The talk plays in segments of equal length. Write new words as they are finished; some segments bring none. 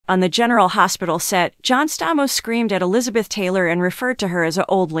On the General Hospital set, John Stamos screamed at Elizabeth Taylor and referred to her as an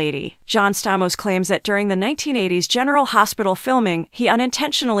old lady. John Stamos claims that during the 1980s General Hospital filming, he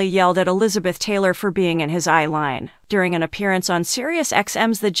unintentionally yelled at Elizabeth Taylor for being in his eye line. During an appearance on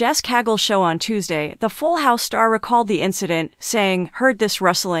SiriusXM's The Jess Cagle Show on Tuesday, the Full House star recalled the incident, saying, "Heard this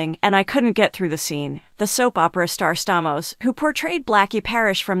rustling, and I couldn't get through the scene." The soap opera star Stamos, who portrayed Blackie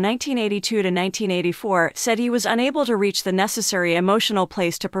Parrish from 1982 to 1984, said he was unable to reach the necessary emotional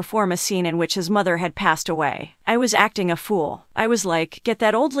place to perform a scene in which his mother had passed away. "I was acting a fool. I was like, get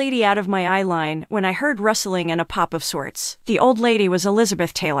that old lady out of my eye line," when I heard rustling and a pop of sorts. The old lady was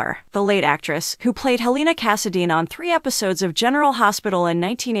Elizabeth Taylor, the late actress, who played Helena Cassadine on 3 episodes of General Hospital in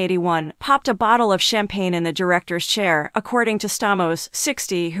 1981, popped a bottle of champagne in the director's chair, according to Stamos,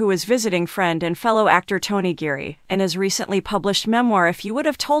 60, who was visiting friend and fellow actor Tony Geary. In his recently published memoir If You Would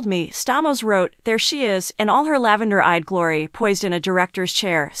Have Told Me, Stamos wrote, "There she is, in all her lavender-eyed glory, poised in a director's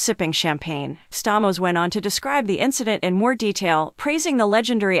chair, sipping champagne." Stamos went on to describe the incident in more detail, praising the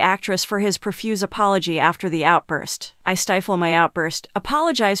legendary actress for his profuse apology after the outburst. "I stifle my outburst,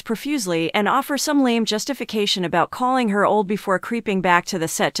 apologize profusely, and offer some lame justification about calling her old before creeping back to the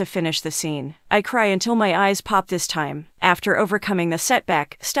set to finish the scene. I cry until my eyes pop this time." After overcoming the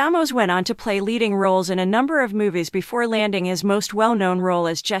setback, Stamos went on to play leading roles in a number of movies before landing his most well-known role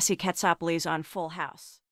as Jesse Katsopolis on Full House.